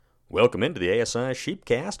Welcome into the ASI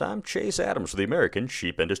Sheepcast. I'm Chase Adams with the American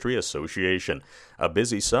Sheep Industry Association. A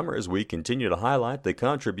busy summer as we continue to highlight the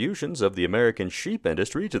contributions of the American sheep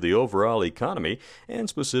industry to the overall economy and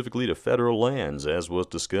specifically to federal lands, as was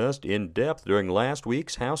discussed in depth during last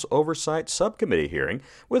week's House Oversight Subcommittee hearing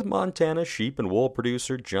with Montana sheep and wool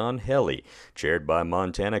producer John Hellie, chaired by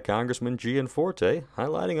Montana Congressman Gianforte,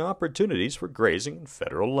 highlighting opportunities for grazing in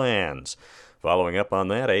federal lands. Following up on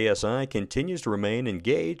that, ASI continues to remain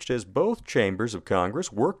engaged as both chambers of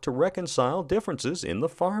Congress work to reconcile differences in the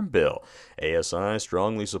Farm Bill. ASI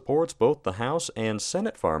strongly supports both the House and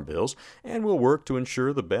Senate Farm Bills and will work to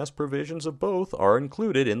ensure the best provisions of both are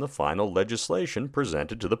included in the final legislation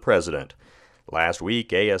presented to the President. Last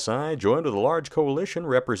week, ASI joined with a large coalition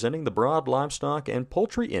representing the broad livestock and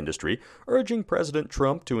poultry industry, urging President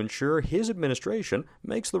Trump to ensure his administration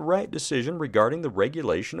makes the right decision regarding the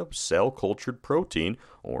regulation of cell-cultured protein,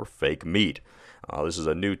 or fake meat. This is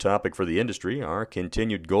a new topic for the industry. Our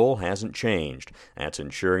continued goal hasn't changed. That's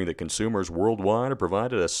ensuring that consumers worldwide are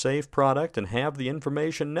provided a safe product and have the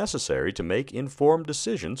information necessary to make informed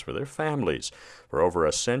decisions for their families. For over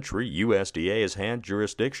a century, USDA has had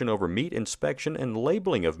jurisdiction over meat inspection and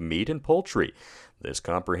labeling of meat and poultry. This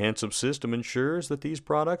comprehensive system ensures that these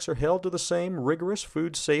products are held to the same rigorous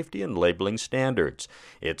food safety and labeling standards.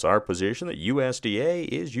 It's our position that USDA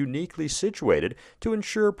is uniquely situated to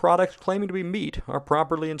ensure products claiming to be meat are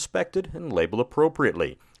properly inspected and labeled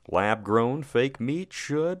appropriately. Lab-grown fake meat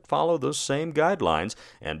should follow those same guidelines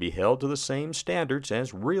and be held to the same standards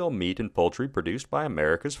as real meat and poultry produced by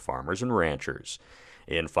America's farmers and ranchers.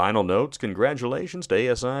 In final notes, congratulations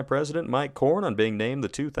to ASI President Mike Korn on being named the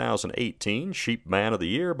 2018 Sheep Man of the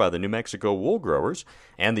Year by the New Mexico Wool Growers,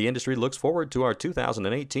 and the industry looks forward to our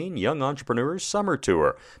 2018 Young Entrepreneurs Summer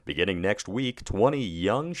Tour. Beginning next week, 20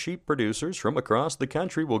 young sheep producers from across the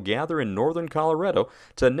country will gather in northern Colorado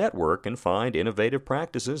to network and find innovative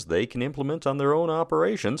practices they can implement on their own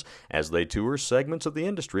operations as they tour segments of the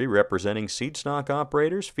industry representing seed stock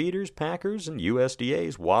operators, feeders, packers, and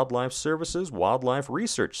USDA's Wildlife Services Wildlife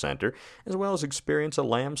Research Center, as well as experience a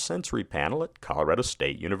lamb sensory panel at Colorado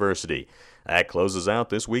State University. That closes out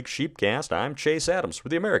this week's Sheepcast. I'm Chase Adams for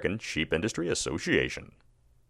the American Sheep Industry Association.